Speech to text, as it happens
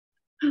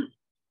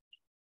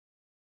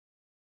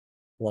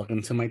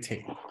Welcome to my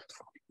tape.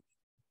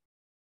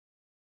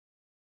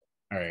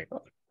 All right.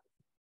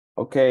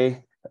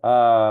 Okay.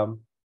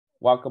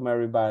 Welcome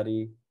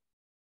everybody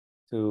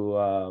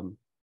to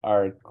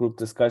our group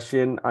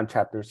discussion on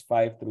chapters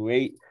 5 through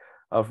 8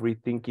 of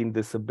Rethinking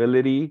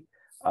Disability.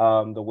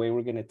 The way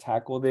we're going to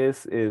tackle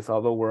this is,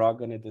 although we're all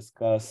going to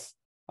discuss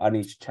on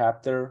each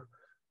chapter,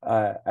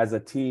 as a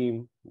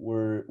team,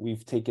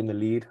 we've taken the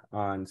lead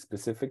on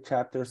specific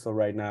chapters. So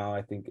right now,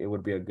 I think it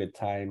would be a good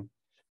time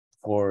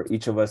for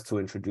each of us to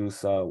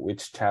introduce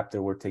which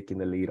chapter we're taking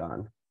the lead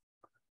on.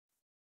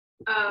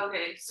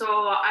 Okay,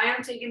 so I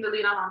am taking the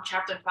lead on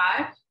chapter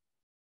 5.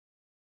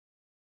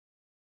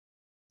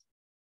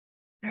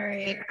 All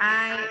right,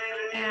 I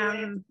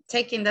am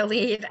taking the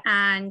lead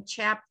on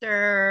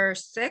chapter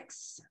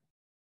 6.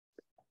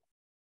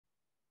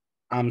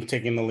 I'm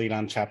taking the lead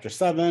on chapter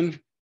 7.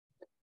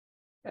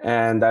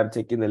 And I'm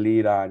taking the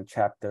lead on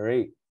chapter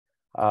 8.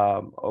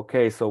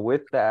 Okay, so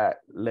with that,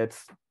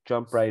 let's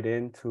jump right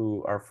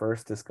into our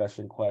first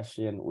discussion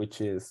question,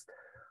 which is,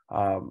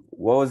 what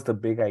was the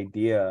big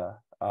idea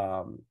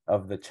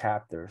of the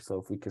chapter? So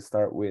if we could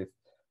start with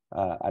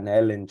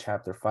Anel in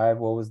chapter 5,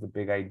 what was the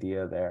big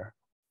idea there?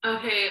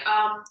 Okay,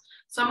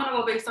 so I'm gonna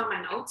go based on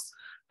my notes.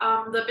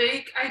 The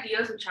big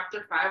ideas in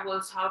chapter 5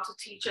 was how to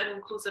teach an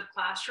inclusive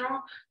classroom.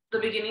 The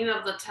beginning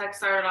of the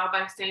text started out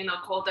by saying a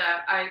quote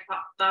that I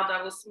thought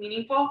that was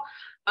meaningful.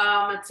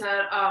 It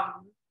said,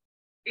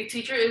 a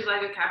teacher is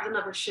like a captain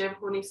of a ship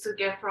who needs to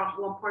get from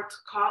one port to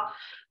call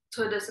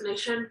to a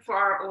destination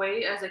far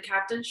away. As a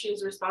captain, she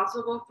is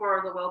responsible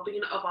for the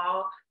well-being of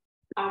all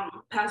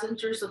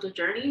passengers of the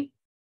journey.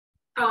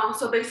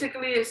 So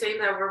basically it's saying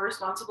that we're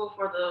responsible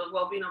for the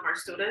well-being of our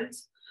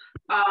students.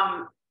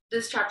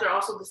 This chapter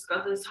also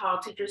discusses how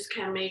teachers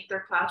can make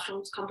their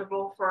classrooms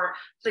comfortable for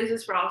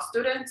places for all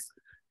students,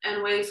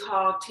 and ways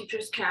how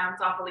teachers can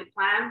thoughtfully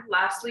plan.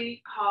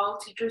 Lastly, how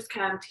teachers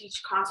can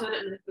teach content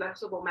in a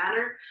flexible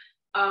manner.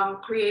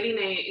 Creating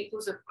an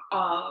inclusive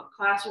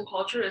classroom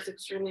culture is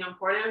extremely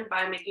important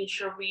by making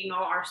sure we know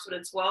our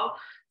students well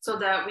so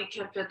that we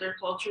can fit their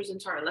cultures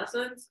into our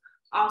lessons.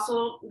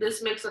 Also,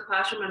 this makes the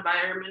classroom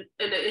environment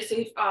a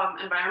safe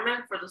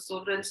environment for the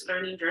students'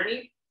 learning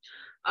journey.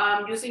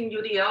 Using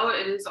UDL,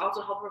 it is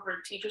also helpful for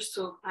teachers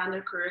to plan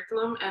their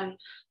curriculum and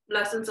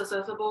lessons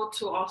accessible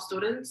to all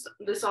students.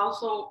 This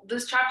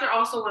chapter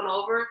also went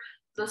over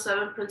the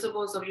 7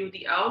 principles of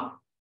UDL.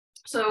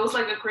 So it was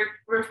like a quick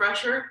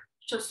refresher,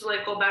 just to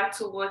like go back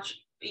to what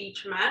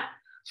each meant.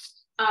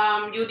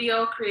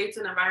 UDL creates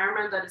an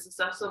environment that is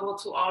accessible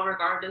to all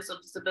regardless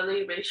of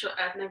disability, racial,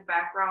 ethnic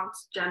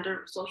backgrounds,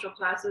 gender, social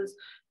classes,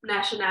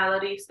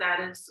 nationality,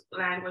 status,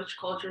 language,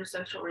 culture,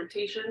 sexual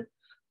orientation.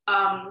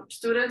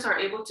 Students are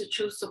able to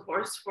choose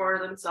supports for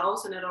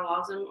themselves, and it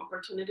allows them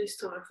opportunities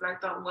to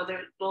reflect on whether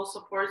those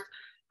supports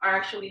are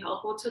actually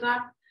helpful to them.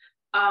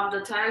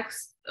 The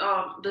text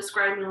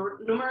describes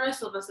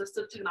numerous of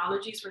assistive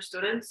technologies for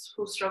students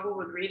who struggle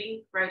with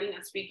reading, writing,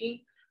 and speaking.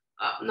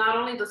 Not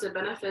only does it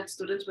benefit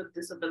students with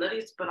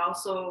disabilities, but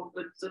also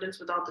with students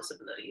without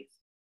disabilities.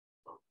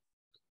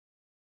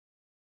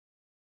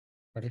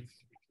 Ready?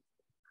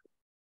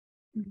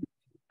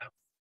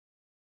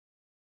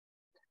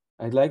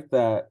 I like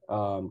that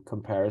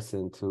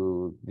comparison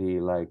to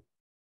the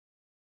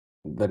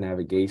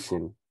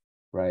navigation,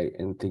 right?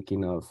 And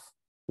thinking of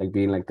like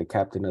being like the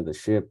captain of the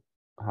ship,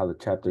 how the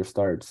chapter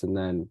starts, and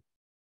then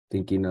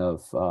thinking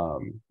of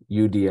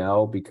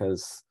UDL,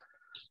 because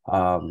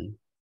how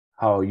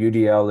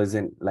UDL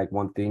isn't like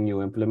one thing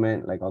you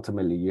implement, like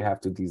ultimately you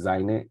have to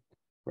design it,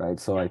 right?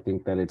 So I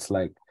think that it's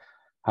like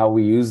how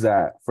we use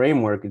that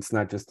framework. It's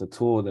not just a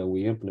tool that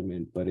we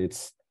implement, but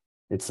it's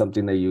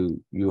something that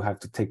you have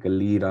to take a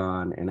lead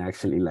on, and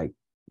actually, like,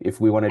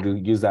 if we wanted to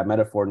use that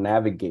metaphor,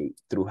 navigate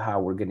through how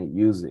we're going to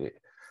use it.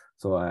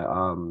 So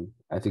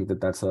I think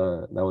that that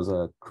was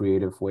a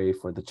creative way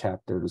for the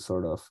chapter to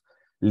sort of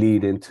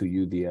lead into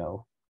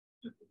UDL.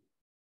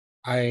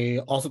 I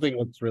also think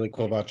what's really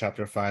cool about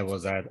chapter 5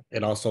 was that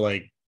it also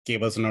like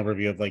gave us an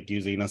overview of like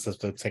using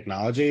assistive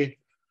technology,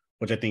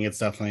 which I think it's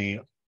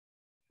definitely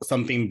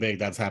something big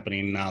that's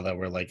happening now that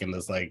we're like in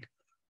this, like,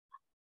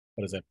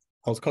 what is it,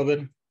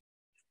 post-COVID,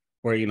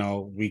 where, you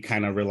know, we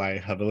kind of rely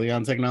heavily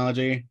on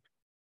technology.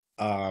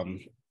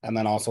 And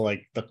then also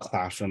like the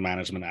classroom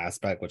management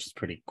aspect, which is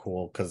pretty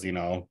cool because, you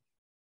know,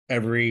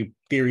 every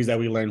theories that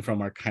we learn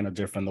from are kind of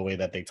different the way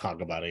that they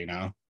talk about it, you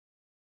know.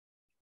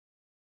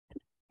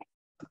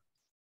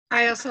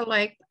 I also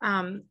like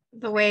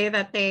the way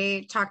that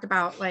they talked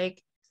about,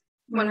 like,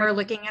 when we're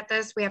looking at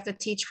this, we have to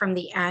teach from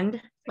the end,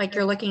 like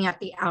you're looking at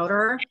the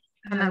outer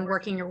and then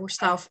working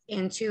yourself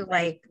into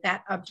like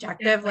that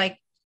objective, like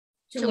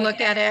to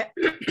look at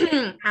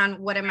it on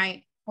what am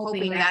I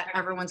hoping that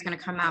everyone's going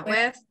to come out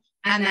with,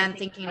 and then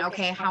thinking,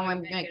 okay, how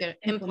I'm going to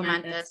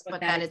implement this,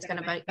 but that it's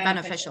going to be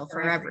beneficial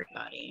for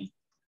everybody.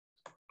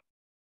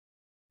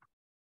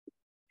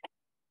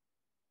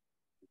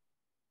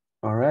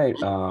 All right.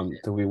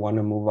 Do we want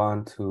to move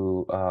on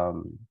to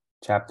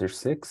chapter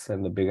 6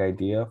 and the big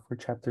idea for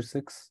chapter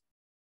 6?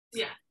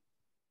 Yeah.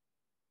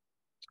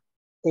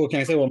 Oh,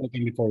 can I say one more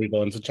thing before we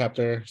go into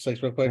chapter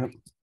 6 real quick?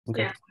 Yeah.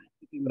 Okay. Yeah.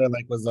 What I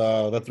like was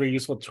the 3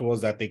 useful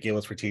tools that they gave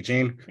us for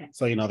teaching.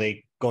 So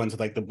they go into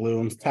like the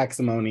Bloom's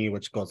taxonomy,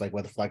 which goes like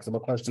with flexible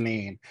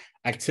questioning,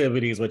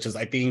 activities, which is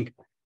I think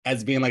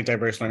as being like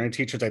diverse learner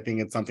teachers, I think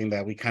it's something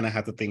that we kind of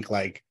have to think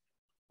like,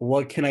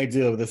 what can I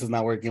do if this is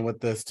not working with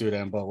this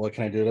student, but what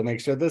can I do to make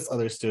sure this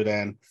other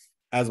student,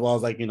 as well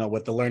as like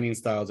with the learning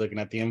styles, looking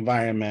at the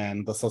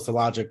environment, the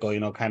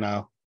sociological, kind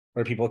of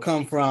where people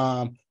come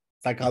from,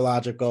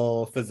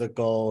 psychological,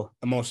 physical,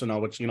 emotional,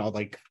 which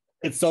like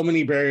it's so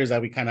many barriers that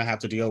we kind of have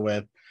to deal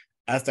with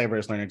as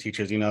diverse learner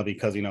teachers,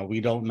 because we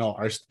don't know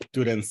our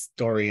students'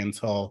 story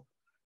until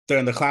they're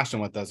in the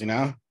classroom with us,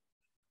 and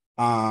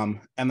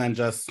then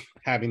just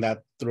having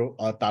that through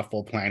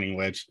thoughtful planning,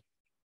 which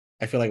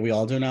I feel like we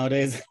all do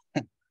nowadays,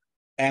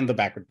 and the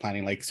backward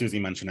planning, like Susie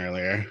mentioned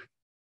earlier.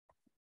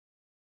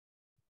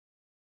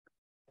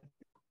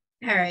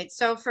 All right,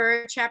 so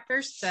for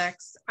chapter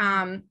 6,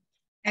 I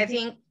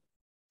think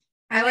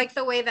I like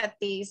the way that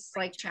these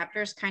like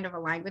chapters kind of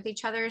align with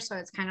each other. So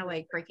it's kind of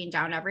like breaking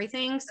down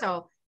everything.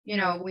 So,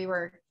 we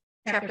were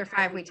chapter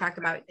 5, we talked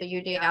about the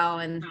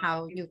UDL and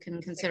how you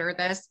can consider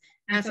this.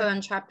 And so then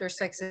chapter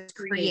 6 is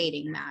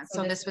creating that.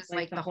 So this was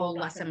like the whole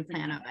lesson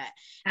plan of it.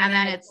 And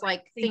then it's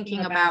like thinking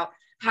about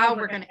how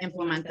we're going to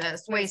implement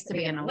this, ways to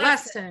begin a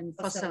lesson,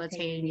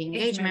 facilitating the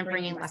engagement,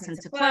 bringing lessons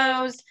to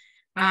close.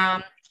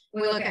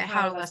 We look at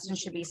how a lesson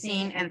should be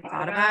seen and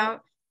thought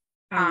about.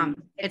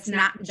 It's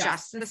not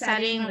just the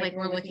setting, like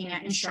we're looking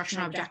at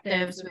instructional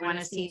objectives. We want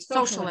to see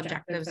social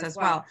objectives as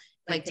well,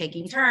 like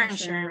taking turns,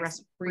 sharing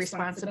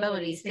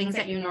responsibilities, things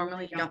that you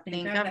normally don't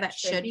think of that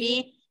should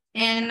be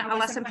in a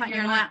lesson plan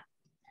you're not,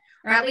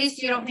 or at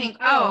least you don't think,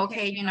 oh,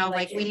 okay,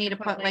 like we need to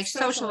put like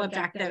social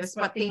objectives,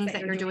 but things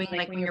that you're doing,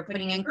 like when you're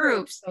putting in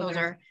groups, those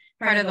are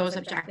part of those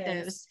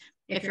objectives.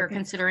 If you're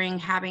considering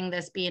having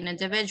this be an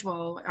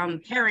individual,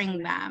 pairing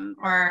them,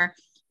 or,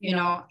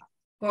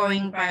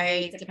 going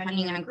by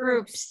depending on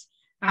groups.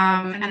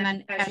 And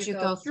then as you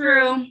go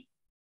through,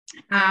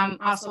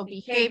 also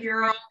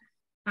behavioral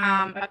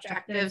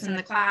objectives in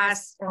the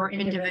class or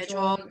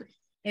individual,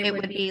 it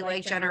would be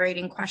like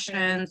generating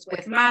questions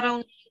with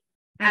modeling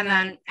and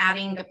then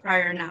adding the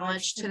prior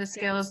knowledge to the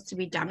skills to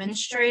be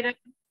demonstrated.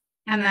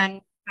 And then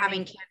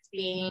having kids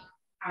being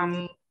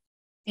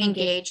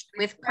engaged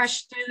with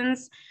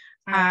questions.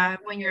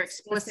 When you're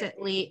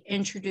explicitly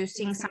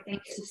introducing something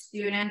to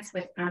students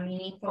with a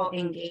meaningful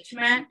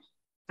engagement,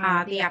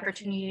 the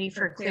opportunity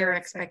for clear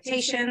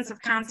expectations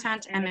of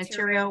content and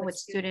material with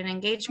student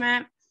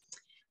engagement.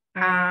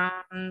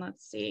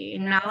 Let's see,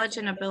 knowledge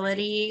and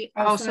ability.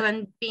 Also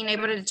then being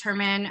able to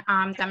determine,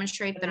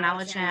 demonstrate the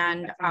knowledge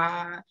and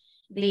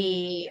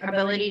the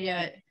ability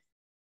to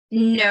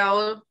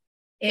know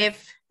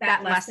if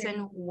that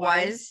lesson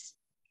was,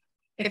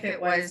 if it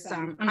was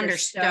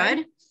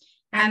understood.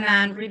 And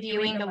then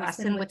reviewing the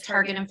lesson with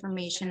target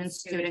information and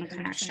student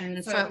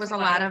connection. So it was a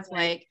lot of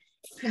like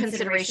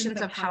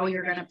considerations of how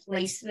you're going to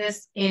place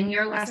this in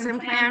your lesson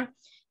plan,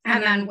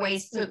 and then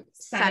ways to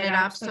set it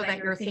up so that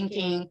you're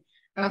thinking,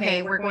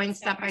 okay, we're going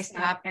step by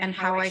step, and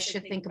how I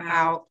should think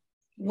about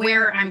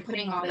where I'm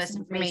putting all this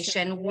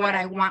information, what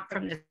I want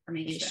from this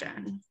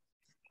information.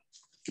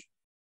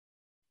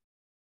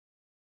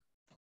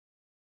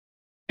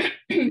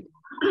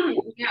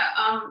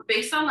 Yeah,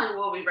 based on like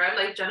what we read,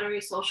 like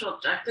generate social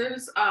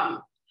objectives,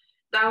 that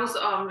was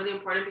really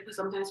important because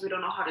sometimes we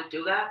don't know how to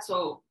do that.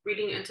 So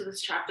reading into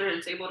this chapter,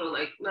 it's able to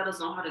like let us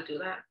know how to do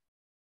that.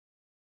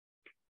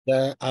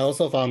 Yeah, I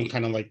also found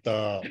kind of like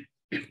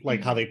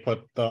like how they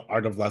put the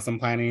art of lesson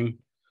planning,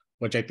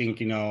 which I think,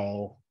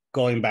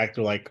 going back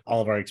to like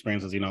all of our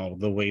experiences,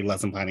 the way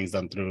lesson planning is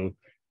done through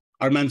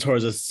our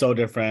mentors is so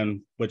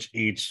different, which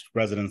each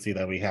residency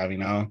that we have,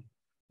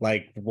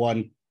 like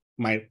one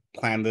might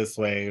plan this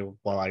way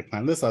while I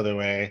plan this other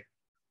way,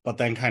 but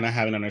then kind of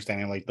having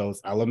understanding like those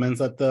elements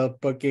that the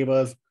book gave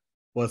us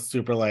was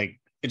super, like,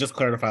 it just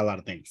clarified a lot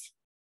of things.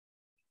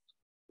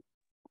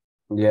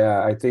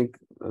 Yeah, I think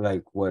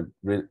like what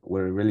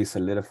really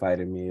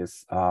solidified in me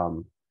is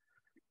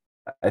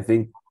I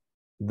think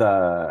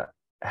the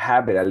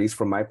habit, at least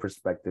from my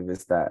perspective,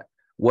 is that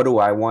what do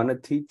I want to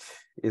teach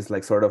is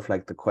like sort of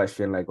like the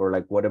question, like, or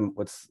like what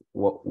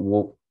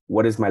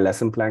is my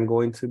lesson plan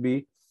going to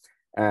be?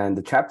 And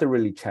the chapter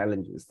really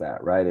challenges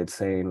that, right? It's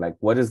saying like,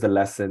 what is the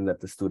lesson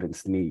that the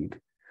students need,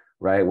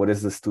 right? What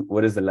is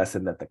the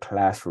lesson that the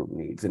classroom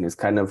needs? And it's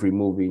kind of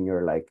removing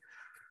your like,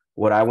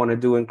 what I want to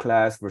do in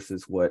class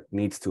versus what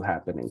needs to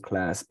happen in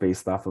class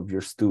based off of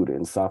your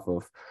students, off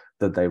of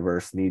the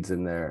diverse needs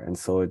in there. And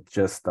so it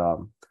just,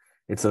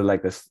 it's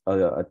like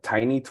a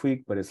tiny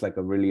tweak, but it's like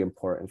a really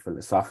important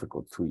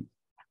philosophical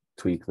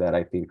tweak that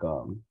I think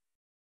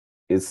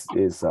is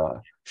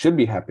should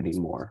be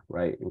happening more,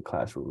 right, in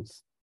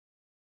classrooms.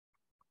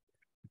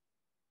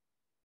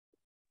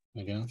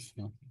 I guess,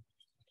 yeah.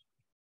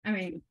 I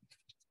mean,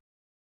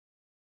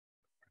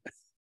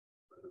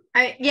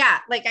 I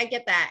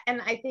get that.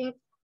 And I think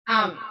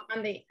on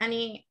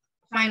any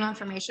final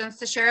information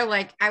to share,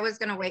 like I was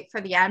gonna wait for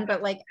the end,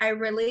 but like I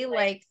really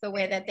like the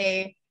way that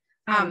they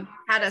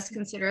had us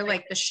consider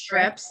like the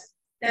strips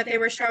that they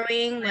were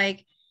showing,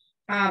 like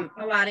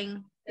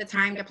allotting the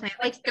time to plan.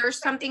 Like there's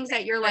some things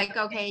that you're like,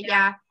 okay,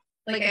 yeah,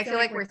 like I feel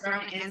like we're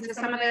thrown into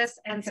some of this,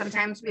 and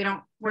sometimes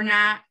we're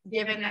not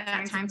given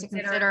that time to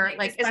consider,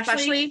 like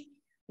especially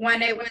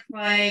when it was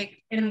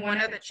like in one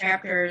of the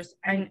chapters,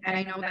 and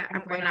I know that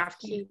I'm going off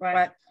key,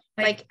 but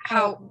like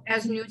how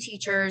as new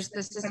teachers,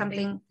 this is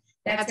something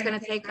that's going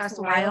to take us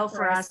a while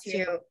for us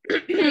to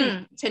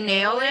to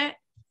nail it,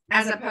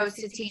 as opposed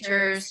to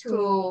teachers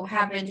who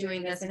have been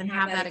doing this and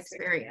have that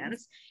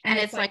experience. And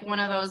it's like one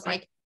of those,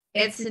 like,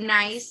 it's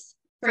nice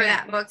for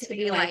that book to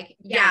be like,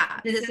 yeah,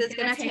 this is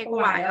going to take a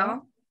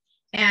while,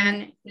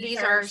 and these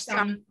are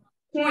some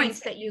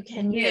points that you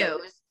can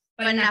use,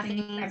 but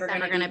nothing's ever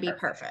going to be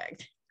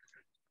perfect.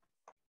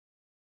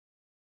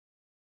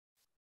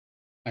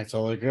 I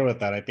totally agree with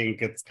that. I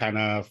think it's kind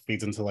of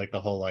feeds into like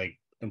the whole like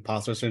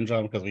imposter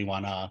syndrome, because we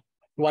wanna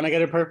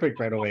get it perfect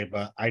right away,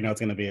 but I know it's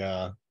gonna be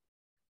a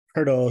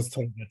hurdles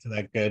to get to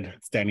that good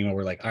standing where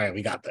we're like, all right,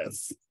 we got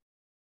this.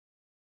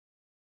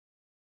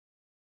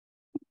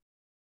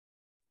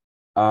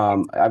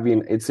 I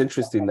mean, it's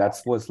interesting.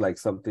 That's was like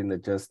something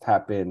that just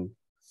happened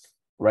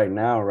right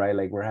now, right?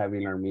 Like we're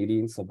having our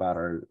meetings about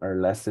our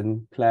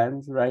lesson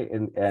plans, right?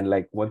 And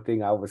like one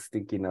thing I was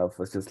thinking of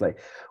was just like,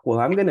 well,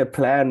 I'm gonna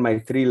plan my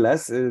 3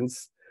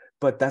 lessons,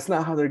 but that's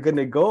not how they're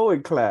gonna go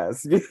in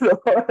class, you know?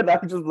 And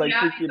I'm just like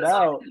thinking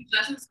out.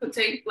 Lessons could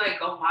take like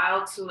a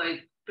while to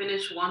like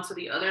finish one to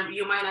the other.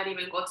 You might not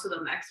even go to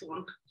the next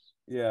one.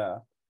 Yeah.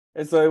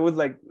 And so it was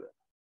like,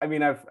 I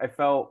mean, I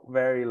felt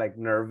very like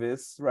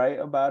nervous, right,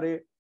 about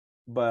it.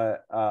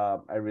 But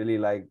I really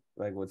like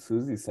what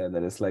Susie said,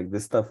 that it's like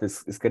this stuff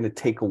is gonna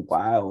take a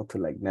while to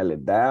like nail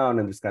it down,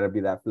 and there's gotta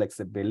be that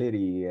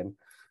flexibility, and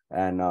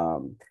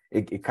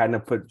it kind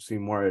of puts me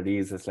more at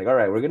ease. It's like, all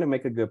right, we're gonna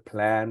make a good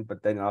plan,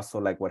 but then also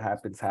like what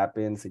happens,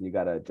 and you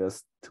gotta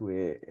adjust to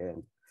it,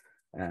 and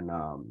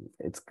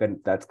it's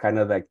good. That's kind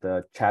of like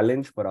the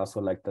challenge, but also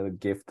like the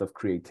gift of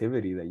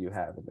creativity that you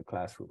have in the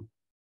classroom.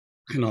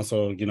 And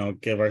also, you know,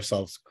 give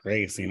ourselves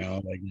grace, you know,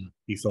 like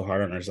be so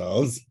hard on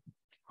ourselves.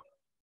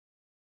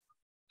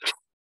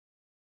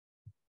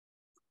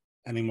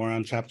 Any more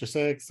on chapter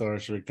 6, or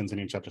should we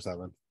continue chapter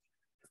 7?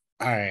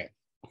 All right.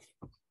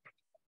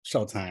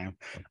 Showtime.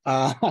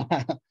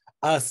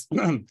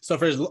 So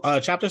for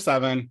chapter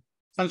 7,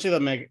 essentially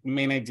the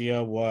main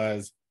idea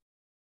was,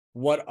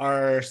 what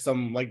are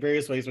some like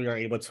various ways we are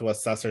able to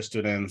assess our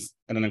students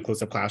in an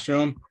inclusive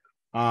classroom?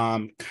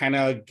 Kind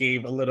of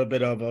gave a little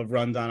bit of a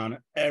rundown on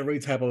every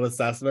type of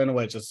assessment,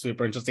 which is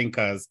super interesting,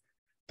 because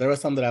there was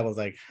some that I was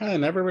like, I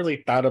never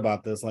really thought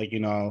about this. Like, you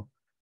know,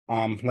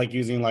 like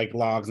using like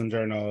logs and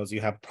journals. You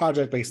have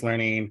project-based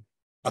learning,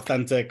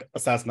 authentic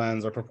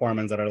assessments or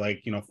performance that are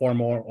like, you know,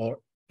 formal or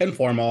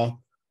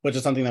informal, which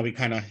is something that we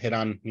kind of hit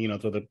on, you know,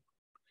 through the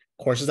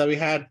courses that we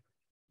had.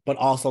 But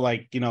also,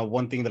 like, you know,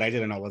 one thing that I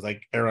didn't know was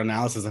like error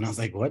analysis, and I was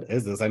like, what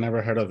is this? I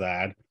never heard of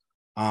that.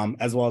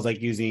 As well as like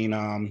using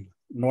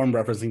norm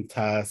referencing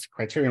tests,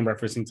 criterion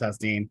referencing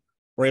testing,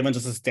 or even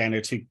just a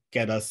standard to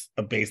get us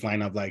a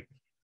baseline of like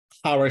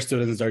how our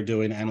students are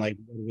doing, and like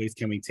what ways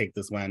can we take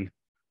this when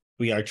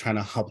we are trying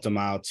to help them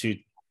out to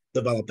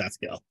develop that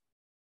skill.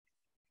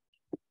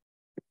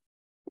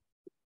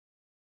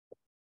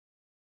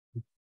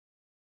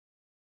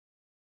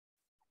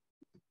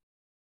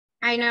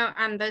 I know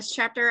on this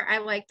chapter, I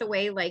like the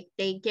way like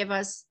they give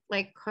us,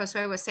 like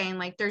Josue was saying,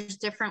 like there's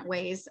different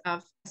ways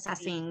of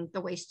assessing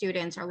the way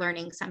students are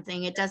learning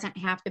something. It doesn't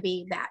have to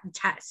be that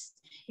test,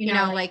 you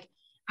know, like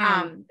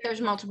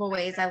there's multiple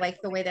ways. I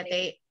like the way that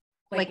they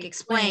like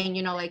explain,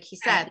 you know, like he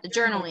said, the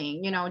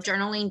journaling, you know,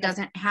 journaling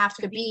doesn't have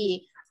to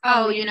be,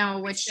 oh, you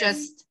know, it's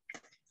just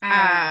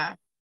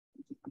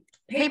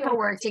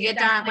paperwork to get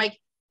done. Like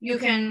you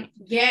can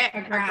get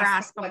a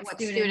grasp of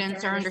what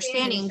students are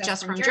understanding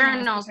just from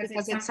journals,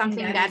 because it's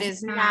something that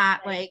is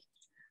not like,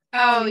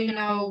 oh, you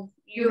know,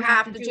 you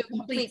have to do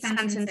complete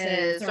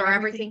sentences or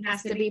everything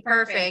has to be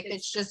perfect.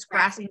 It's just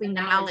grasping the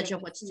knowledge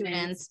of what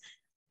students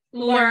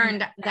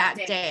learned that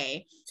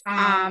day.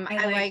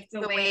 I like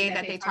the way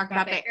that they talk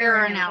about the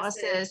error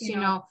analysis, you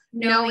know,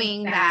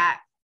 knowing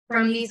that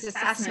from these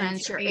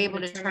assessments, you're able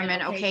to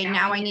determine, okay,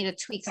 now I need to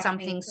tweak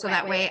something so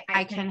that way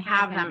I can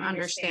have them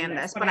understand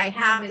this. But I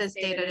have this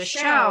data to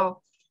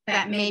show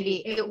that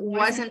maybe it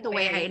wasn't the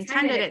way I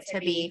intended it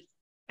to be.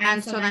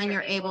 And so then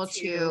you're able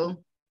to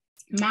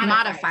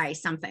modify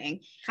something.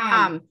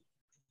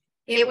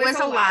 It was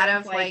a lot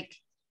of like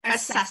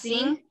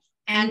assessing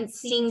and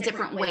seeing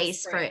different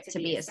ways for it to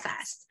be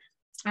assessed.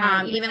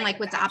 Even like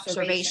with the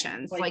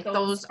observations, like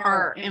those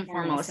are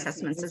informal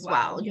assessments as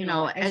well, you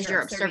know, as you're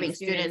observing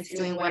students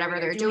doing whatever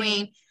they're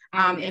doing.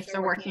 If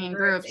they're working in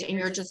groups and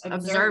you're just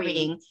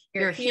observing,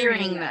 you're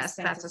hearing this,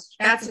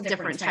 that's a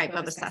different type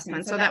of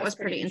assessment. So that was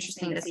pretty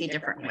interesting to see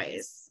different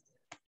ways.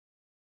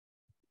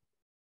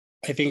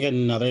 I think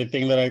another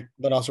thing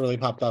that also really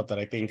popped up that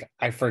I think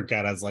I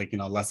forget as like, you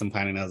know, lesson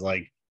planning, as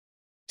like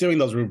doing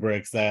those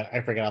rubrics, that I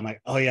forget. I'm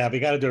like, oh yeah, we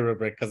got to do a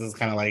rubric, because it's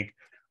kind of like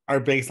our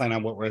baseline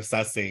on what we're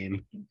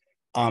assessing.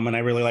 And I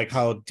really like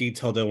how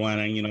detailed it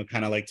went, and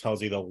kind of like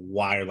tells you the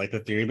why, or like the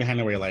theory behind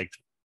it, where you're like,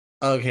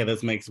 okay,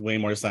 this makes way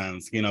more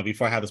sense.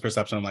 Before I had this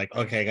perception, I'm like,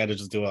 okay, I got to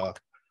just do a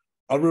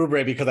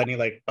rubric because I need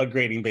like a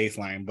grading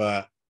baseline.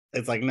 But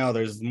it's like, no,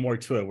 there's more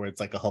to it, where it's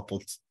like a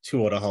helpful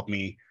tool to help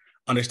me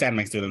understand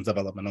my students'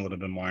 development a little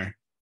bit more.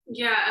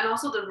 Yeah, and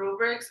also the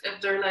rubrics,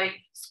 if they're like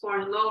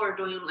scoring low or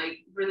doing like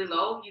really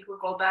low, you could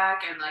go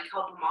back and like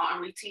help them out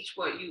and reteach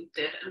what you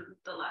did in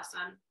the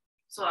lesson.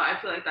 So I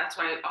feel like that's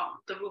why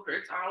the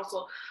rubrics are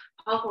also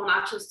helpful,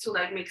 not just to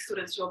like make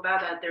students feel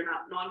bad that they're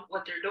not knowing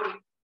what they're doing.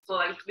 So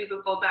like we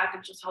could go back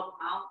and just help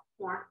them out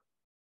more.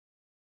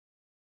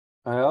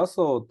 I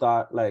also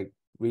thought like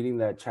reading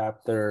that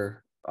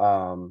chapter,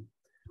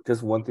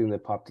 just one thing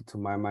that popped into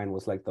my mind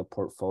was like the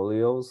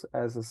portfolios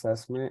as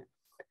assessment.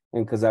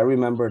 And because I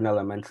remember in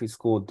elementary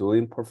school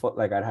doing portfolio,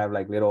 like I'd have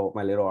like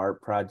my little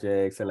art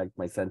projects and like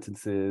my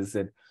sentences,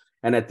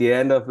 and at the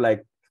end of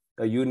like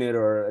a unit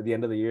or at the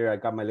end of the year, I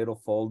got my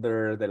little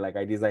folder that like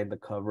I designed the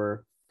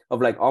cover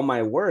of like all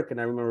my work,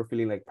 and I remember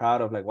feeling like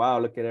proud of like, wow,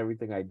 look at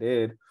everything I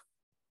did.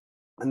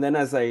 And then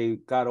as I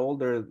got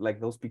older,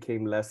 like those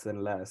became less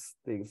and less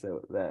things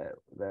that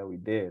we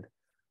did.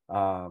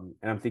 And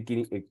I'm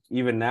thinking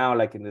even now,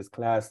 like in this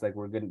class, like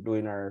we're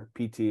doing our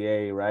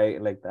PTA,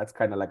 right? Like that's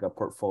kind of like a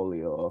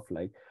portfolio of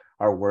like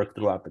our work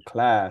throughout the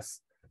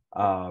class.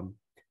 And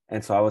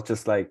so I was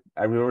just like,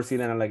 I remember seeing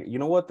that, and I'm like, you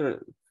know what?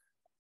 There's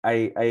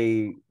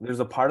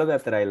a part of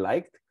that I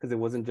liked, because it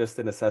wasn't just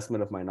an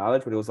assessment of my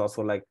knowledge, but it was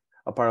also like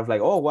a part of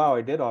like, oh wow,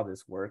 I did all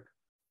this work.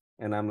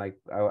 And I'm like,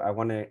 I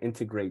want to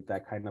integrate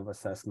that kind of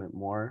assessment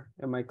more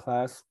in my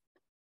class.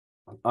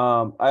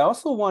 I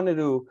also wanted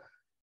to,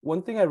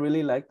 one thing I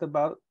really liked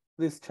about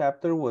this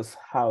chapter was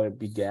how it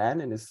began,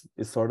 and it's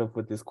sort of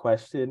with this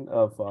question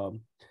of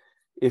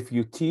if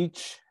you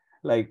teach,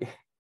 like,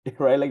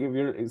 right, like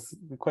the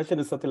question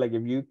is something like,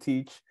 if you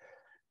teach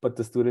but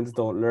the students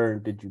don't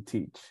learn, did you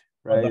teach,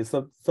 right? It's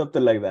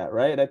something like that,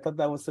 right? And I thought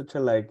that was such a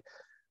like,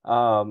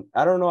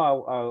 I don't know,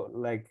 I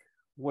like,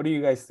 what do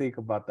you guys think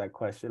about that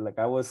question? Like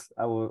I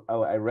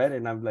read it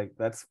and I'm like,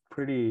 that's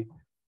pretty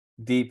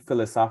deep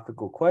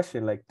philosophical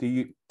question. Like,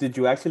 did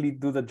you actually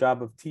do the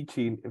job of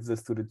teaching if the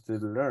students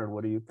didn't learn?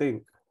 What do you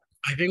think?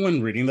 I think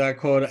when reading that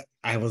quote,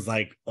 I was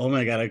like, oh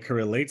my God, I could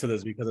relate to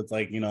this, because it's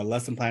like,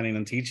 lesson planning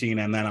and teaching.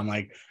 And then I'm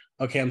like,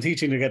 okay, I'm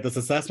teaching to get this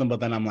assessment.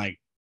 But then I'm like,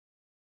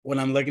 when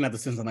I'm looking at the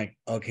students, I'm like,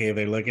 okay,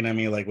 they're looking at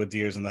me like with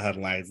deers in the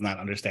headlights, not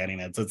understanding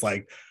it. So it's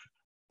like,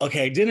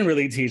 okay, I didn't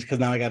really teach, because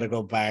now I got to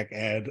go back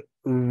and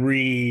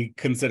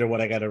reconsider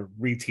what I got to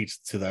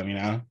reteach to them,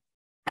 Yeah,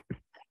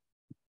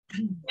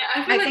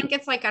 I think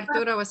it's like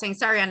Arturo was saying.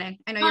 Sorry, Anna,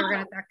 I know you were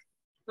going to talk.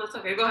 That's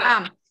okay, go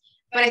ahead.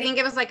 But I think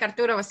it was like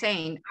Arturo was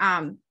saying,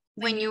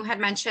 when you had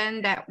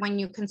mentioned that when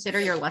you consider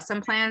your lesson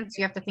plans,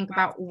 you have to think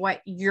about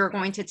what you're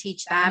going to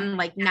teach them,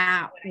 like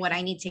not what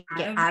I need to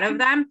get out of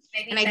them.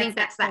 And I think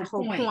that's that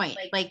whole point.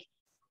 Like,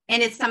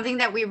 and it's something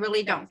that we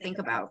really don't think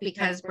about,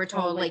 because we're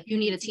told like, you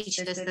need to teach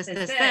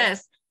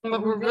this,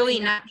 but we're really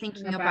not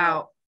thinking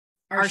about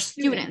our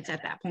students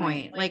at that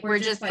point. Like, we're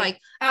just like,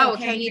 oh,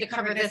 okay, I need to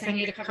cover this, I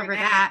need to cover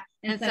that,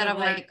 instead of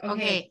like,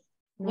 okay,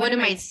 what do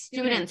my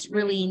students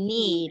really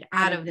need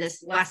out of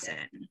this lesson?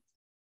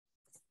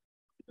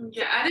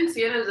 Yeah, I didn't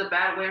see it as a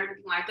bad way or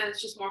anything like that.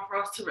 It's just more for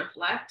us to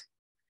reflect.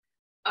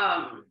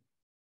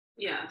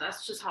 Yeah,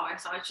 that's just how I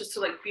saw it, just to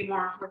like be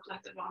more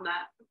reflective on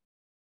that.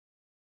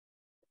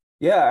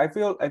 Yeah, I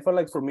feel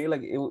like for me,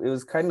 like it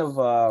was kind of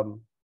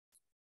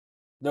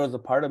there was a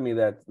part of me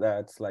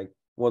that's like,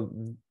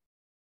 well,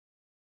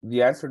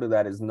 the answer to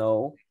that is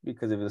no,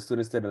 because if the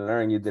students didn't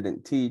learn, you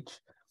didn't teach.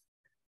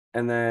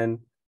 And then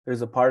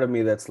there's a part of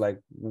me that's like,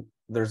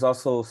 there's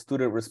also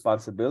student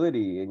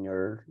responsibility in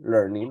your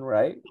learning,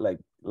 right? Like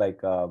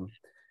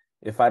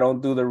if I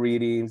don't do the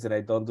readings and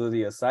I don't do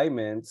the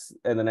assignments,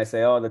 and then I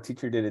say, oh, the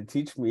teacher didn't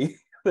teach me,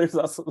 there's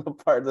also the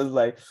part that's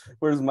like,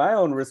 where's my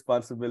own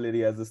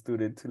responsibility as a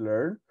student to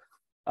learn?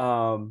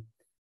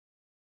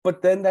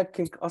 But then that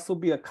can also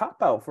be a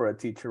cop-out for a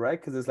teacher, right?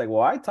 Because it's like,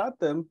 well, I taught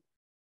them,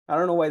 I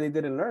don't know why they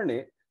didn't learn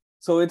it.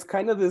 So it's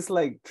kind of this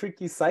like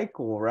tricky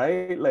cycle,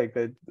 right? Like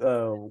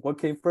what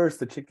came first,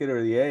 the chicken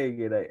or the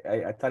egg? And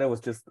I thought it was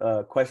just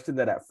a question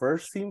that at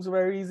first seems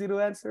very easy to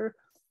answer,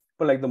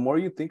 but like the more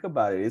you think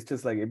about it, it's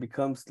just like it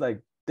becomes like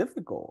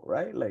difficult,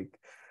 right? Like,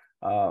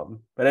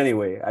 but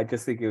anyway, I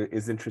just think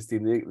it's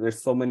interesting.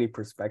 There's so many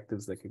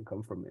perspectives that can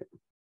come from it.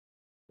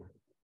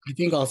 I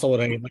think also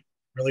what I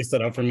really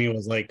stood out for me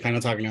was like kind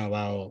of talking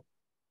about,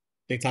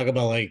 they talk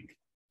about like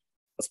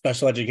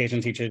special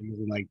education teachers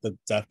using like the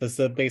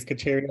deficit-based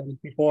criteria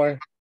before,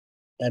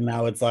 and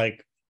now it's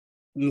like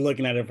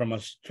looking at it from a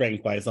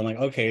strength wise. I'm like,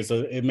 okay,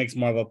 so it makes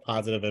more of a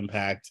positive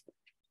impact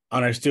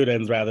on our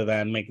students rather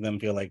than making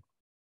them feel like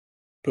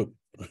poop.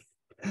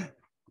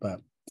 But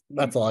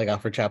that's all I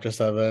got for chapter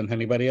 7.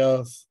 Anybody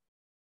else?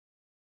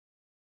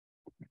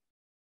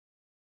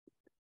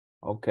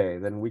 Okay,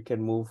 then we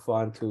can move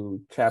on to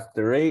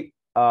chapter 8.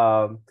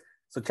 So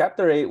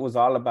chapter 8 was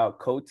all about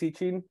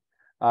co-teaching.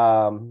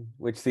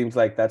 which seems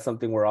like that's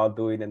something we're all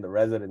doing in the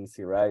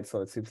residency, right?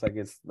 So it seems like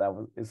it's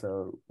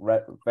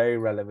very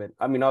relevant.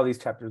 I mean, all these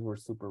chapters were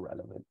super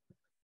relevant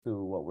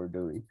to what we're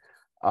doing.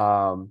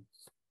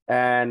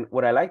 And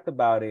what I liked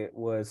about it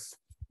was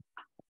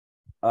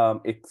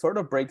it sort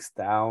of breaks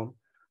down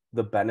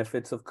the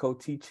benefits of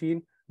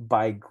co-teaching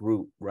by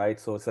group, right?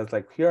 So it says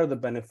like, here are the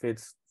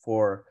benefits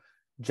for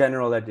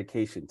general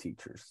education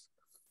teachers.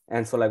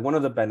 And so like one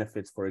of the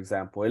benefits, for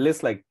example, it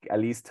lists like at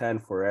least 10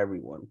 for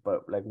everyone,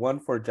 but like one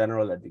for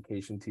general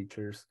education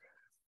teachers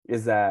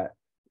is that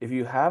if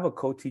you have a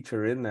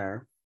co-teacher in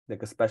there,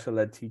 like a special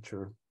ed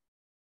teacher,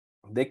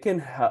 they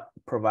can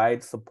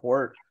provide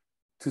support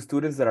to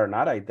students that are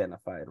not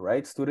identified,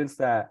 right? Students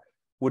that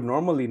would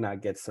normally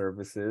not get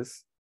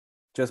services.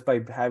 Just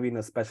by having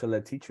a special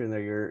ed teacher in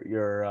there,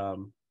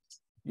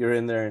 you're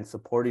in there and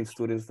supporting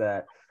students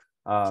that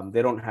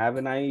they don't have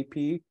an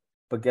IEP,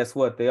 but guess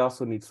what? They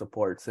also need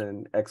supports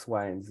in X,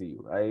 Y, and Z,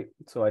 right?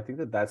 So I think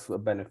that that's a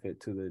benefit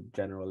to the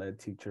general ed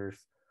teachers.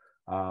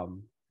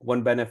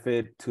 One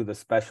benefit to the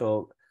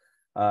special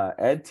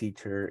ed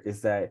teacher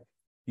is that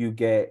you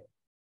get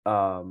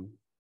to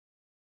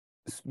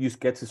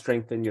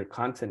strengthen your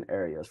content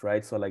areas,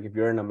 right? So like if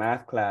you're in a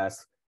math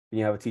class,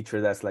 you have a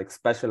teacher that's like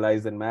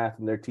specialized in math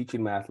and they're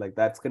teaching math, like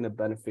that's going to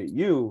benefit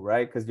you,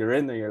 right? Because you're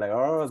in there, you're like,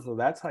 oh, so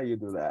that's how you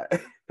do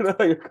that.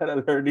 You're kind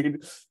of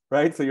learning,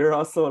 right? So you're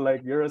also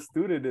like, you're a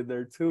student in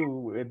there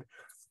too. And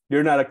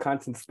you're not a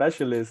content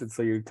specialist. And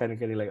so you're kind of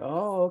getting like,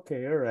 oh,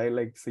 okay, all right.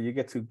 Like, so you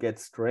get to get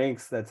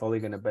strengths that's only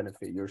going to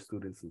benefit your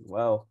students as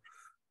well.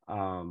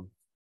 And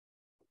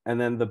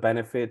then the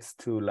benefits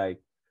to like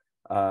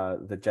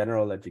the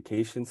general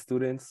education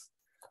students,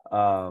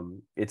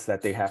 it's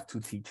that they have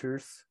 2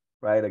 teachers,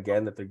 right?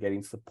 Again, that they're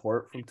getting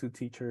support from 2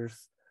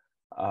 teachers.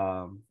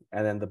 And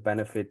then the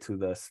benefit to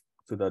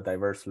the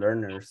diverse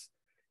learners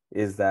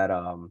is that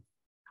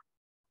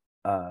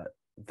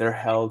they're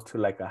held to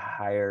like a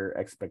higher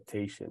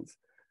expectations,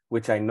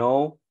 which I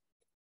know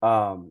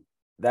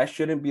that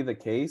shouldn't be the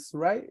case,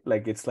 right?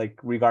 Like it's like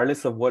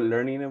regardless of what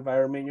learning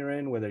environment you're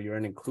in, whether you're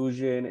in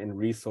inclusion, in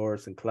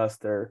resource, and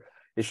cluster,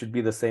 it should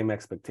be the same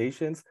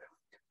expectations,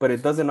 but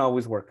it doesn't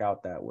always work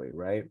out that way,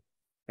 right?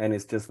 And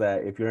it's just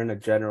that if you're in a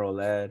general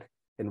ed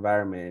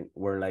environment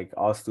where like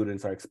all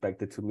students are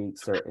expected to meet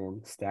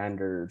certain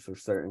standards or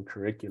certain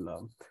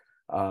curriculum,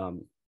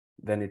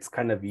 then it's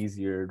kind of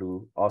easier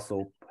to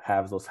also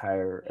have those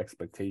higher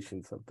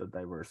expectations of the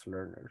diverse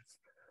learners.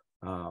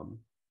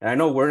 And I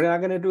know we're not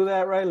going to do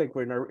that, right? Like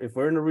if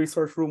we're in a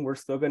resource room, we're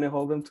still going to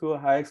hold them to a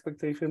high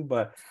expectation,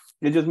 but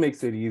it just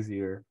makes it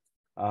easier.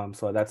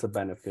 So that's a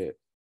benefit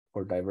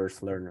for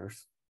diverse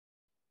learners.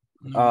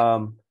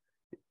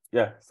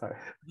 Yeah, sorry.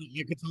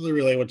 You could totally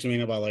relate what you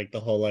mean about like the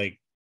whole like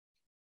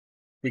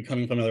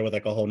becoming familiar with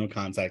like a whole new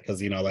concept,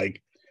 because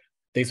like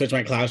they switch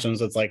my classroom,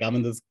 so it's like I'm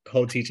in this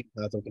co-teaching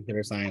class of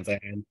computer science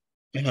and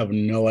I have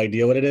no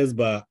idea what it is,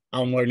 but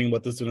I'm learning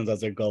what the students as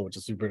they go, which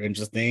is super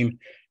interesting.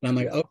 And I'm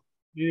like, oh,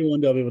 maybe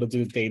one day I'll be able to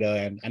do data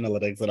and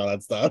analytics and all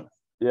that stuff.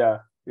 Yeah,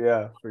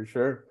 for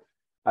sure.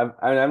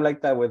 I'm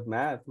like that with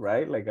math,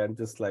 right? Like I'm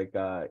just like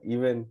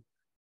even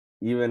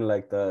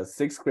like the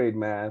 6th grade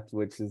math,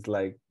 which is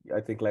like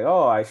I think like,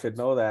 oh, I should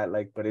know that,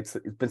 like, but it's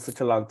been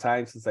such a long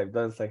time since I've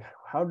done. It's like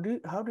how do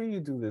you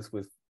do this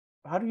with,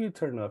 how do you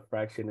turn a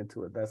fraction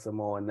into a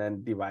decimal and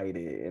then divide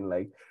it, and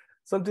like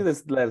something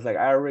that's like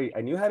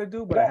I knew how to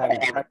do, but I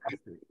haven't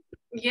practiced it.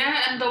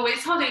 Yeah, and the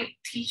ways how they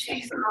teach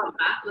these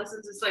math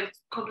lessons is like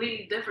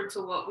completely different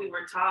to what we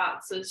were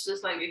taught. So it's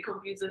just like it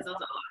confuses us a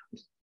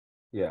lot.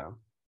 Yeah.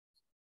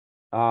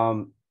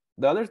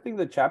 The other thing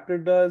the chapter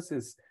does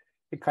is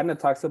it kind of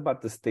talks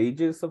about the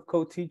stages of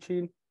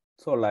co-teaching.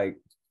 So like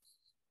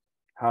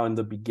how in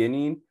the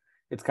beginning,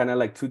 it's kind of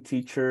like 2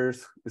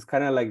 teachers. It's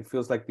kind of like,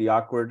 feels like the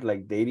awkward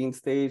like dating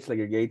stage, like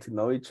you're getting to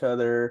know each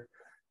other.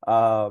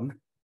 And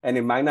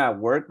it might not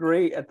work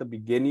great at the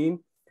beginning.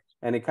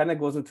 And it kind of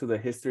goes into the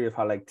history of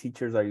how like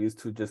teachers are used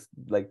to just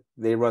like,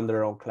 they run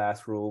their own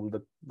classroom,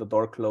 the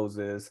door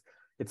closes.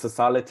 It's a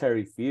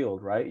solitary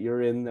field, right?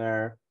 You're in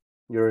there,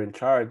 you're in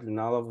charge, and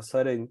all of a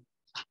sudden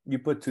you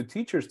put 2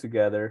 teachers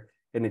together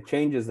and it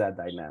changes that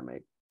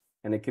dynamic,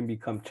 and it can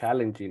become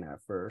challenging at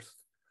first,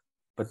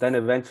 but then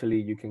eventually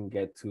you can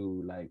get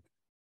to like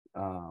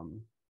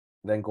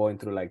then going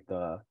through like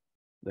the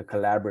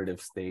collaborative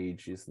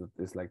stage is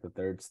like the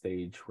 3rd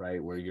stage,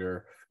 right, where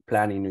you're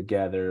planning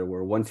together,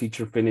 where one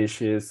teacher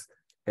finishes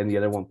and the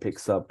other one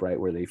picks up right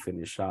where they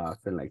finish off,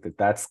 and like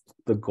that's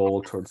the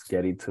goal towards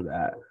getting to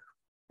that.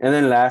 And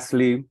then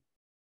lastly,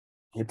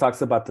 it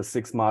talks about the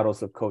 6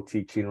 models of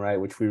co-teaching, right,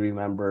 which we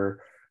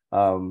remember.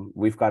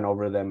 We've gone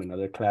over them in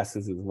other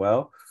classes as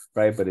well,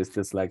 right? But it's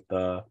just like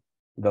the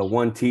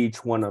one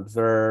teach, one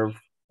observe,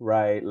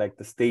 right? Like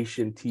the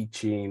station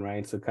teaching,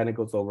 right? So it kind of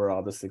goes over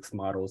all the 6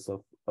 models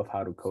of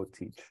how to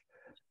co-teach.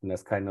 And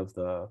that's kind of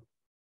the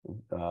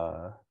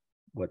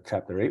what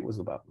chapter 8 was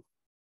about.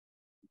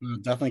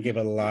 Definitely gave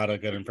a lot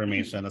of good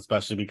information,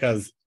 especially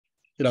because,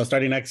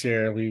 starting next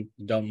year, we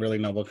don't really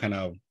know what kind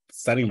of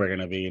setting we're going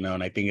to be, and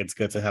I think it's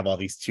good to have all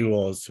these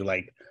tools to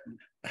like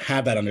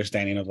have that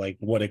understanding of like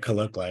what it could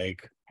look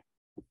like.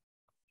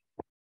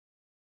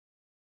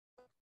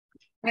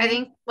 I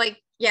think like,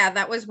 yeah,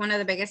 that was one of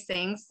the biggest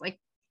things. Like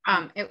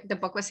the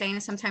book was saying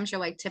sometimes you're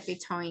like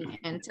tippy-toeing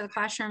into the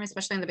classroom,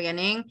 especially in the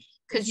beginning,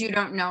 because you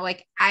don't know.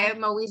 Like I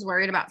am always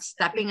worried about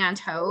stepping on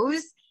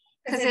toes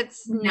because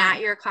it's not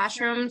your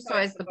classroom. So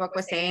as the book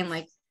was saying,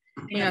 like,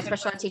 you know,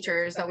 special ed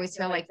teachers always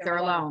feel like they're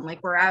alone.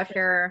 Like we're out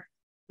here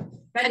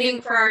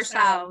fending for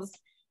ourselves,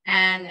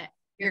 and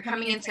you're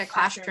coming into a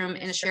classroom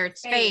in a shared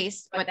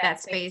space, but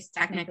that space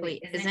technically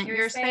isn't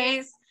your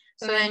space.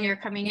 So then you're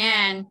coming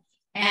in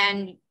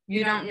and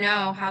you don't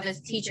know how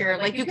this teacher,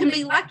 like you can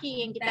be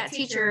lucky and get that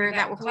teacher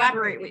that will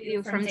collaborate with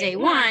you from day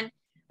one,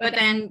 but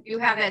then you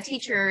have that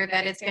teacher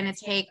that it's going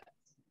to take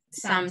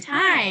some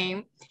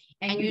time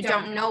and you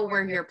don't know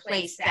where you're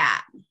placed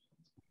at.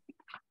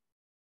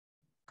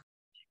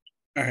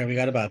 All right, we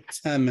got about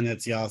 10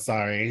 minutes, y'all.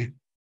 Sorry.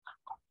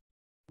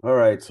 All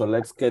right, so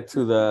let's get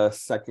to the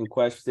second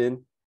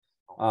question.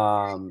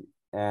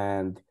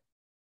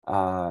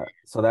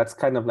 So that's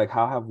kind of like,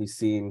 how have we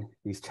seen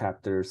these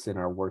chapters in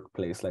our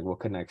workplace? Like what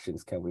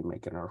connections can we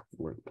make in our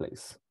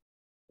workplace?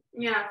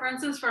 Yeah, for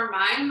instance, for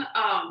mine,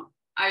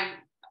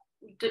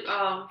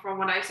 from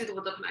what I see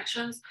with the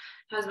connections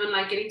has been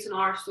like getting to know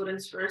our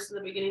students first in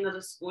the beginning of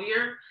the school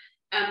year,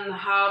 and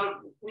how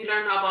we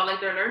learn about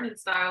like their learning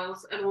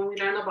styles. And when we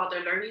learn about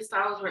their learning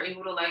styles, we're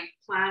able to like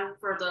plan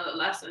for the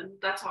lesson.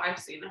 That's how I've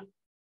seen it.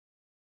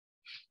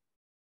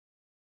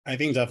 I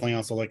think definitely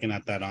also looking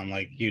at that on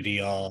like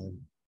UDL,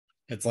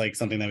 it's like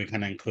something that we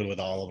kind of include with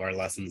all of our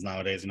lessons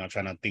nowadays, you know,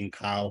 trying to think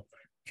how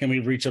can we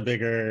reach a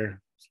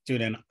bigger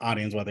student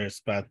audience, whether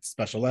it's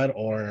special ed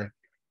or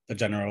the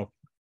general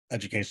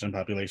education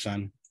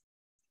population.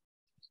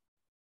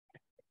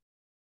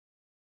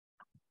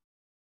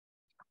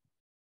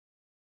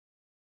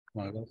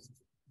 One of those.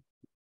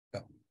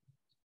 Go.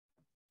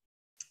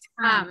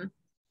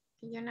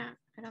 You're not,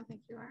 I don't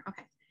think you are.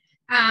 Okay.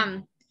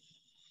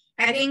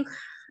 I think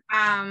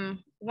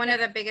one of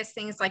the biggest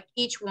things, like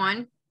each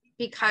one,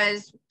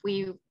 because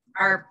we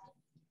are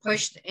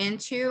pushed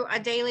into a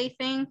daily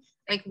thing,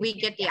 like we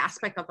get the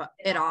aspect of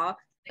it all.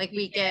 Like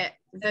we get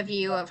the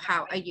view of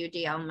how a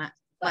UDL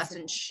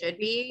lesson should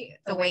be,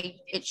 the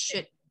way it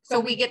should. So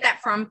we get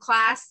that from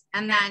class,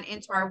 and then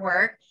into our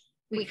work,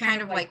 we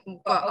kind of like go,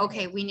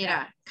 okay, we need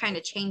to kind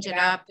of change it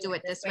up, do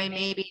it this way,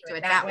 maybe do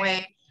it that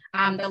way.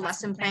 The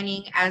lesson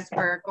planning as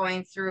we're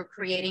going through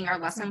creating our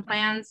lesson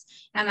plans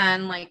and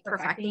then like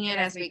perfecting it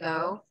as we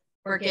go.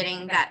 We're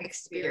getting that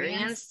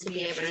experience to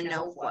be able to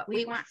know what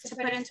we want to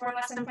put into our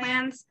lesson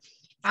plans.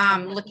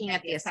 Looking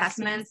at the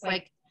assessments,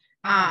 like,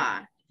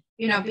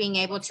 you know, being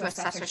able to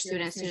assess our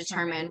students to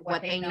determine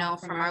what they know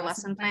from our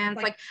lesson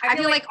plans. Like, I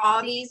feel like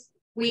all these,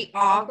 we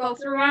all go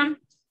through them.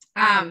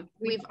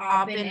 We've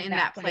all been in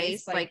that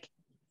place. Like,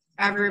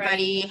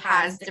 everybody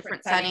has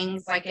different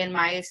settings. Like in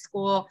my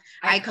school,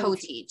 I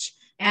co-teach,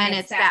 and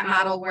it's that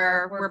model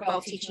where we're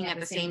both teaching at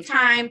the same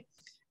time.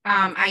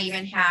 I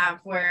even have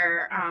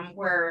where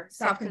we're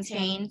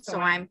self-contained, so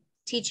I'm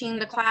teaching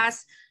the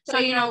class. So,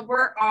 you know,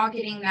 we're all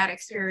getting that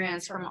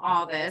experience from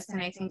all this,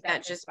 and I think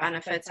that just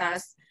benefits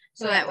us.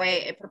 So that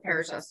way it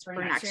prepares us for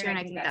next year, and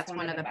I think that's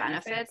one of the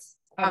benefits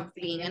of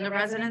being in the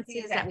residency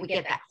is that we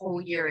get that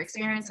whole year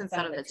experience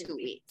instead of the 2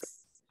 weeks.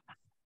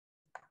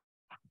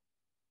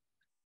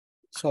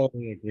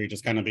 Totally agree.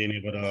 Just kind of being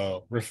able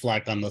to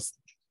reflect on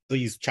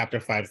these chapter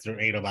 5 through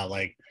 8 about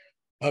like,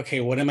 okay,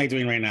 what am I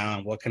doing right now?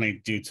 And what can I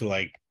do to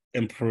like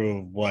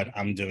improve what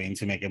I'm doing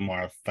to make it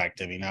more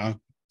effective, you know,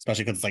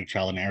 especially because it's like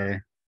trial and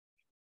error.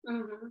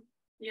 Mm-hmm.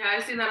 Yeah,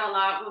 I see that a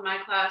lot with my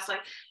class.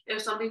 Like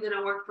if something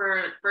didn't work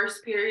for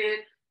first period,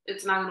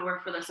 it's not going to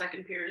work for the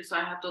second period. So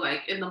I have to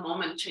like in the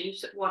moment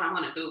change what I'm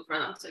going to do for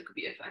them so it could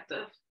be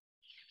effective.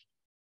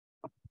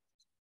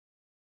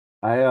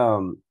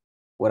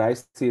 What I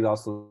see it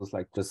also is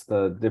like just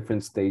the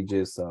different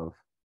stages of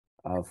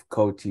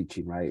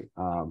co-teaching, right?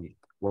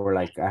 Where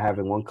like I have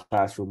in one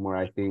classroom where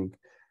I think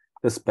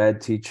the SPED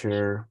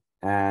teacher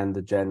and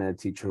the gen ed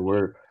teacher,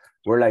 we're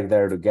like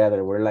there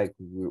together. We're like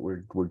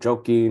we're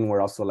joking. We're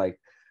also like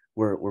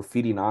we're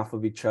feeding off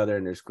of each other,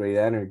 and there's great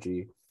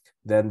energy.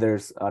 Then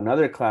there's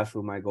another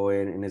classroom I go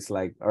in, and it's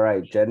like, all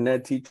right, gen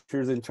ed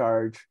teacher's in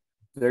charge.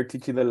 They're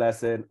teaching the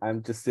lesson.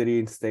 I'm just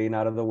sitting, staying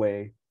out of the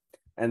way.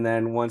 And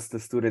then once the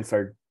students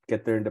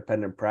get their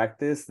independent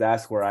practice,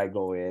 that's where I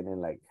go in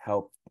and like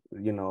help,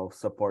 you know,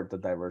 support the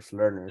diverse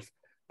learners.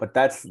 But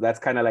that's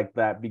kind of like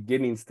that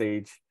beginning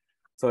stage.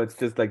 So it's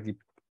just like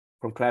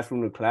from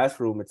classroom to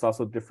classroom, it's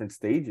also different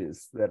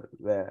stages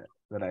that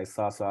I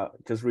saw. So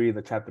just reading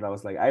the chapter, I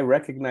was like, I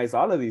recognize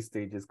all of these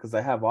stages because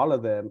I have all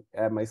of them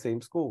at my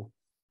same school.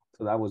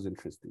 So that was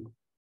interesting.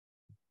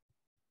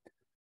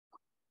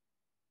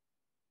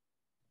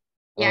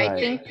 Yeah,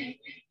 right.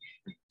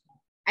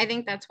 I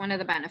think that's one of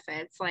the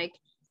benefits, like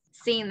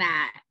seeing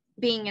that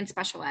being in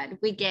special ed,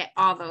 we get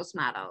all those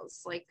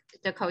models, like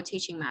the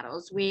co-teaching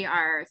models. We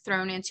are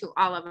thrown into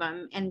all of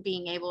them and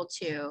being able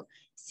to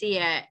see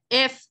it.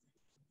 If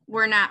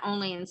we're not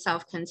only in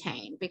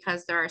self-contained,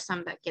 because there are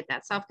some that get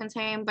that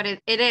self-contained, but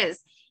it is.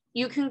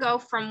 You can go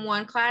from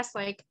one class,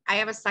 like I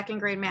have a second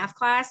grade math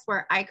class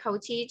where I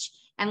co-teach,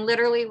 and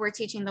literally we're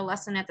teaching the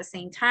lesson at the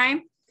same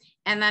time.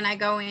 And then I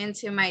go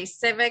into my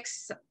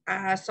civics,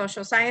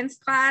 social science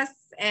class,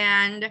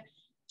 and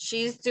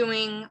she's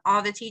doing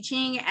all the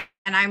teaching,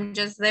 and I'm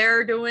just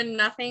there doing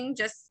nothing,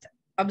 just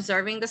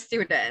observing the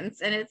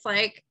students. And it's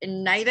like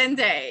night and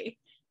day.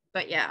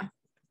 But yeah.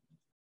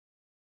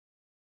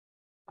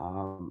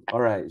 All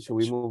right. Should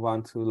we move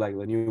on to like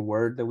the new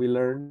word that we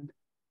learned?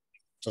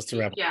 Just to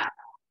wrap. Yeah.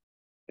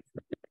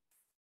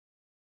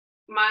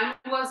 Mine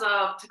was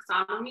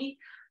taxonomy.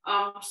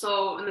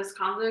 So in this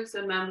context,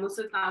 a Bloom's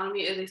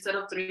taxonomy is a set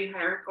of 3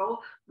 hierarchical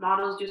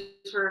models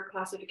used for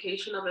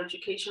classification of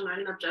education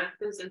learning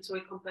objectives into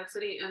a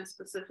complexity and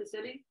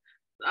specificity.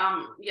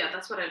 Yeah,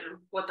 that's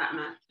what that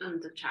meant in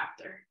the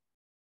chapter.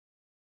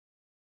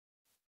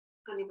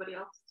 Anybody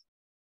else?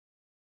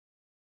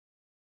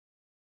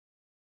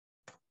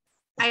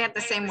 I had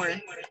the same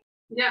word.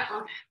 Yeah,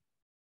 okay.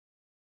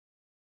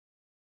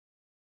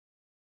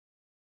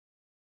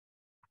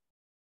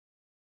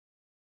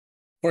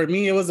 For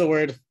me, it was the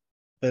word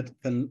that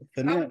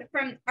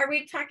Are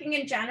we talking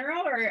in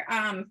general or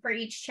for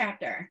each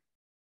chapter?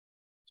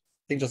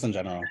 I think just in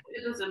general.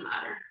 It doesn't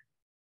matter.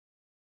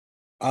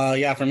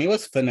 Yeah, for me it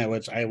was finite,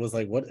 which I was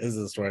like, what is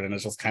this word? And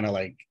it's just kind of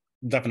like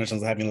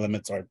definitions of having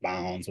limits or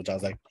bounds, which I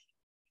was like,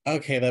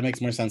 okay, that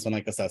makes more sense when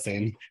like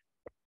assessing.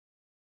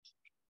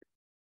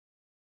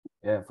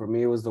 Yeah, for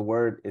me it was the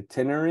word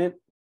itinerant.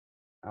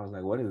 I was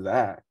like, what is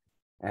that?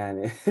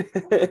 And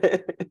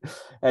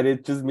and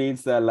it just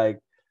means that like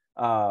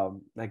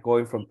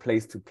going from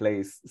place to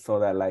place, so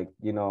that like,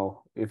 you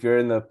know, if you're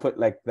in the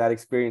that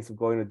experience of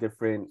going to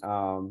different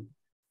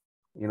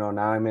you know,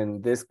 now I'm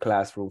in this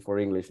classroom for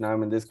English, now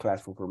I'm in this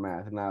classroom for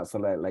math, now so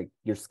that like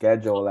your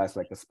schedule as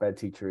like a SPED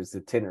teacher is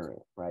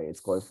itinerant, right?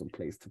 It's going from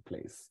place to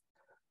place.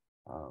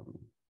 All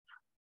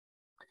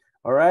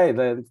right,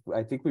 then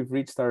I think we've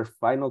reached our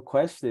final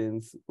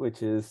questions,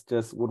 which is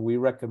just, would we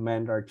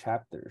recommend our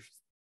chapters?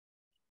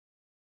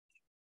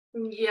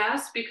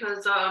 Yes,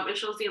 because it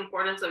shows the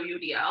importance of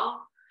UDL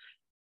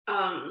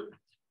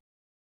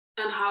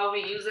and how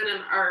we use it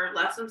in our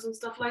lessons and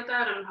stuff like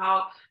that, and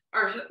how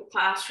our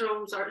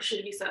classrooms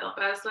should be set up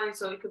as like,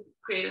 so we could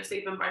create a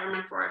safe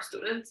environment for our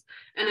students.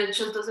 And it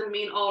just doesn't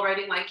mean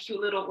writing like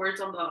cute little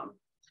words on the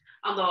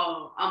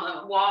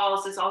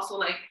walls. It's also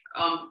like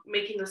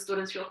making the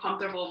students feel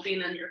comfortable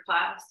being in your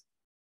class.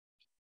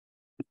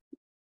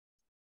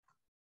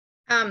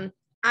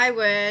 I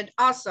would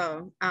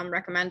also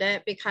recommend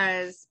it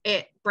because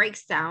it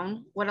breaks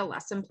down what a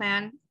lesson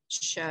plan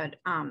should,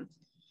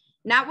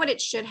 not what it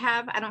should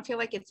have. I don't feel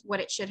like it's what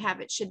it should have.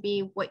 It should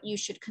be what you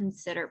should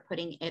consider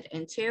putting it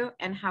into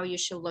and how you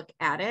should look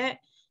at it.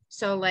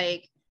 So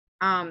like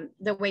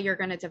the way you're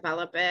going to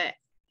develop it,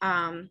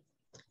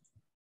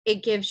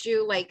 it gives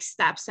you like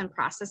steps and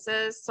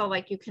processes. So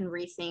like you can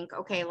rethink,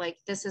 okay, like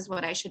this is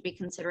what I should be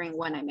considering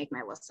when I make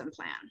my lesson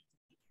plan.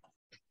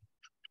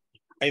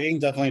 I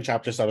think definitely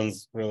chapter 7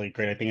 is really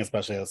great. I think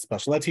especially as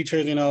special ed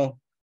teachers, you know,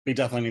 we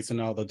definitely need to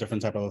know the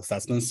different type of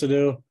assessments to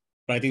do.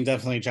 But I think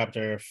definitely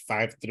chapter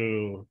 5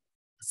 through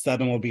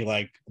 7 will be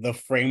like the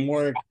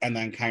framework, and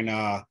then kind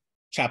of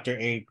chapter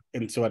 8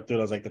 into it through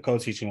those like the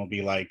co-teaching will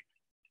be like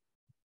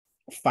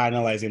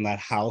finalizing that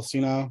house,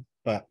 you know.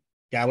 But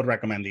yeah, I would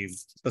recommend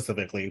these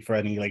specifically for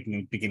any like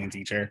new beginning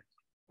teacher.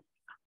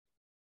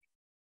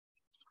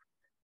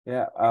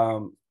 Yeah,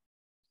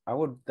 I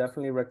would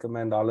definitely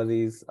recommend all of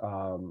these.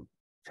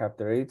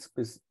 Chapter 8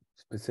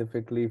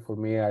 specifically for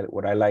me,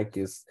 what I like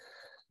is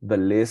the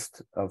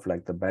list of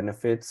like the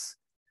benefits.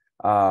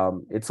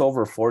 It's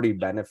over 40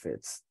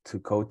 benefits to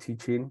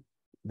co-teaching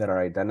that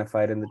are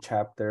identified in the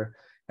chapter.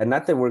 And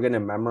not that we're going to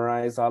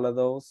memorize all of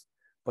those,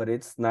 but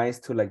it's nice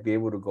to like be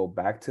able to go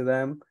back to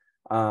them.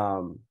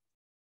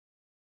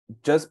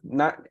 Just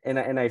not,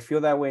 and I feel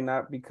that way,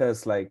 not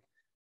because like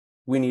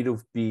we need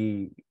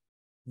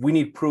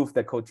proof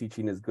that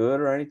co-teaching is good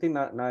or anything,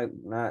 not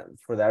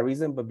for that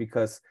reason, but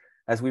because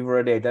as we've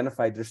already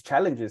identified, there's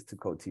challenges to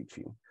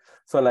co-teaching.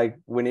 So like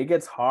when it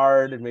gets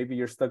hard and maybe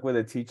you're stuck with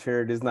a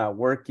teacher, it is not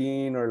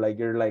working, or like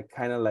you're like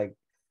kind of like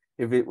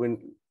if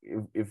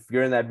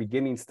you're in that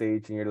beginning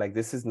stage and you're like,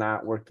 this is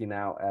not working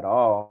out at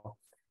all,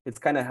 it's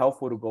kind of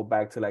helpful to go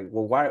back to like,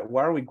 well, why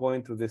are we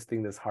going through this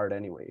thing this hard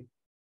anyway?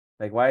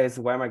 Like, why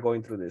am I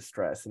going through this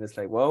stress? And it's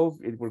like, well,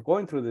 we're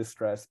going through this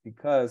stress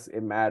because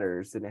it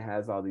matters and it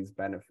has all these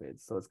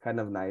benefits. So it's kind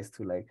of nice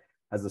to like,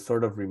 as a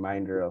sort of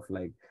reminder of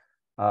like,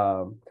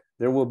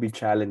 there will be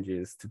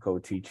challenges to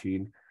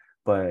co-teaching,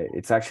 but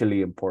it's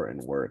actually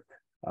important work.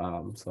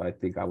 So I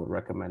think I would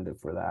recommend it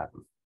for that.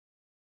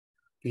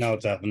 No,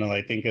 definitely.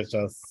 I think it's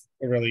just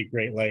a really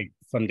great like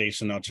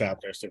foundational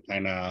chapters to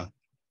kind of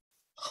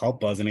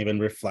help us and even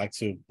reflect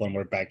to when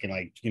we're back in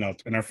like, you know,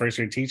 in our first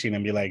year teaching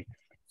and be like,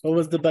 what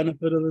was the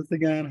benefit of this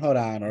again? Hold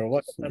on, or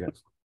what? Yeah.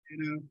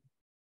 You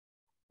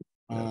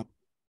know. All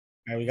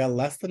right, we got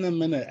less than a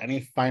minute.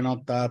 Any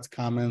final thoughts,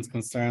 comments,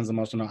 concerns,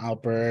 emotional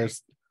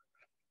outbursts?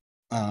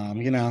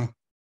 You know,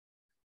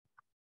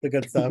 the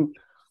good stuff.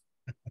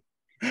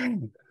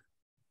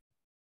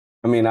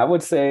 I mean, I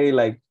would say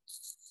like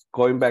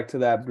going back to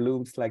that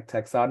Bloom's like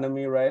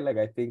taxonomy, right? Like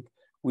I think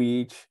we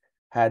each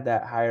had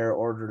that higher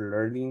order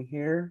learning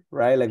here,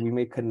 right? Like we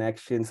made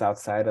connections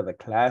outside of the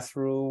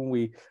classroom.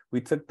 We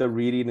took the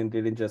reading and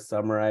didn't just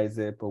summarize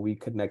it, but we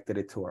connected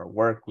it to our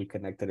work. We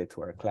connected it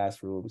to our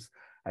classrooms.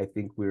 I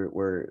think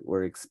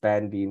we're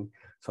expanding.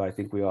 So I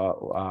think we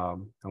all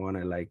I want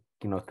to like,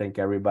 you know, thank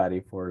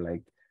everybody for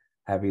like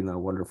having a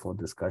wonderful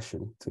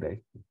discussion today.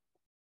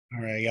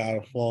 All right,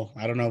 y'all. Well,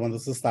 I don't know when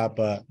this will stop,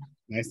 but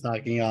nice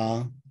talking,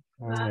 y'all.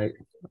 All right.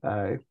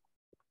 All right.